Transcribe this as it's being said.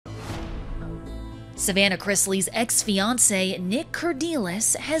Savannah Chrisley's ex-fiancé, Nick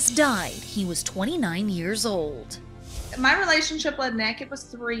Kerdiles, has died. He was 29 years old. My relationship with Nick, it was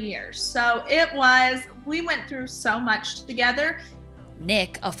 3 years. So we went through so much together.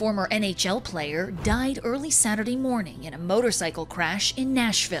 Nick, a former NHL player, died early Saturday morning in a motorcycle crash in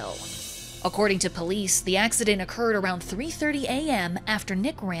Nashville. According to police, the accident occurred around 3:30 a.m. after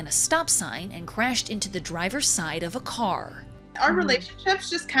Nick ran a stop sign and crashed into the driver's side of a car. Our relationship's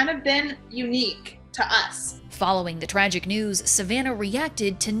just kind of been unique to us. Following the tragic news, Savannah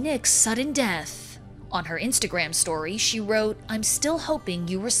reacted to Nick's sudden death. On her Instagram story, she wrote, "I'm still hoping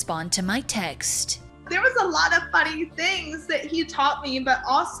you respond to my text." There was a lot of funny things that he taught me, but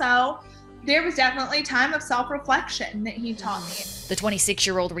also there was definitely time of self-reflection that he taught me. The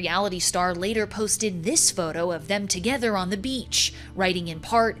 26-year-old reality star later posted this photo of them together on the beach, writing in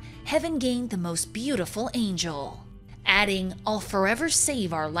part, "Heaven gained the most beautiful angel," adding, "I'll forever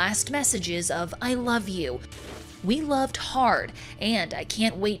save our last messages of I love you. We loved hard, and I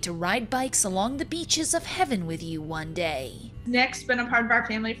can't wait to ride bikes along the beaches of heaven with you one day." Nick's been a part of our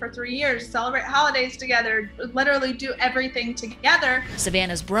family for 3 years, celebrate holidays together, literally do everything together.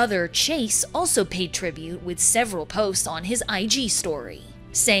 Savannah's brother, Chase, also paid tribute with several posts on his IG story,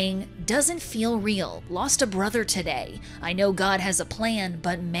 saying, "Doesn't feel real. Lost a brother today. I know God has a plan,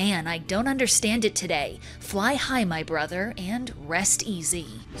 but man, I don't understand it today. Fly high, my brother, and rest easy."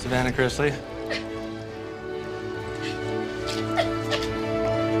 Savannah Chrisley.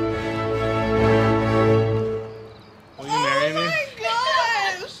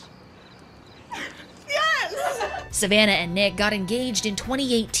 Savannah and Nick got engaged in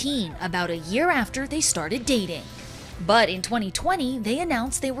 2018, about a year after they started dating. But in 2020, they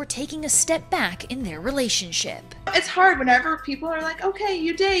announced they were taking a step back in their relationship. It's hard whenever people are like, okay,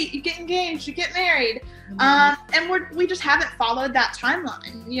 you date, you get engaged, you get married. And we just haven't followed that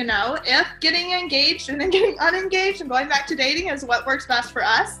timeline, you know? If getting engaged and then getting unengaged and going back to dating is what works best for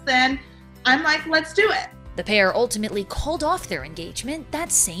us, then I'm like, let's do it. The pair ultimately called off their engagement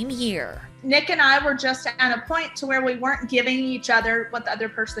that same year. Nick and I were just at a point to where we weren't giving each other what the other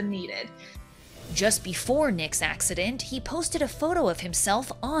person needed. Just before Nick's accident, he posted a photo of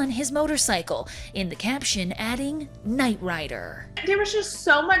himself on his motorcycle, in the caption adding, "Night Rider." There was just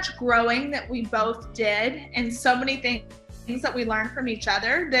so much growing that we both did, and so many things that we learned from each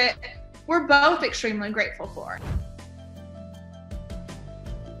other that we're both extremely grateful for.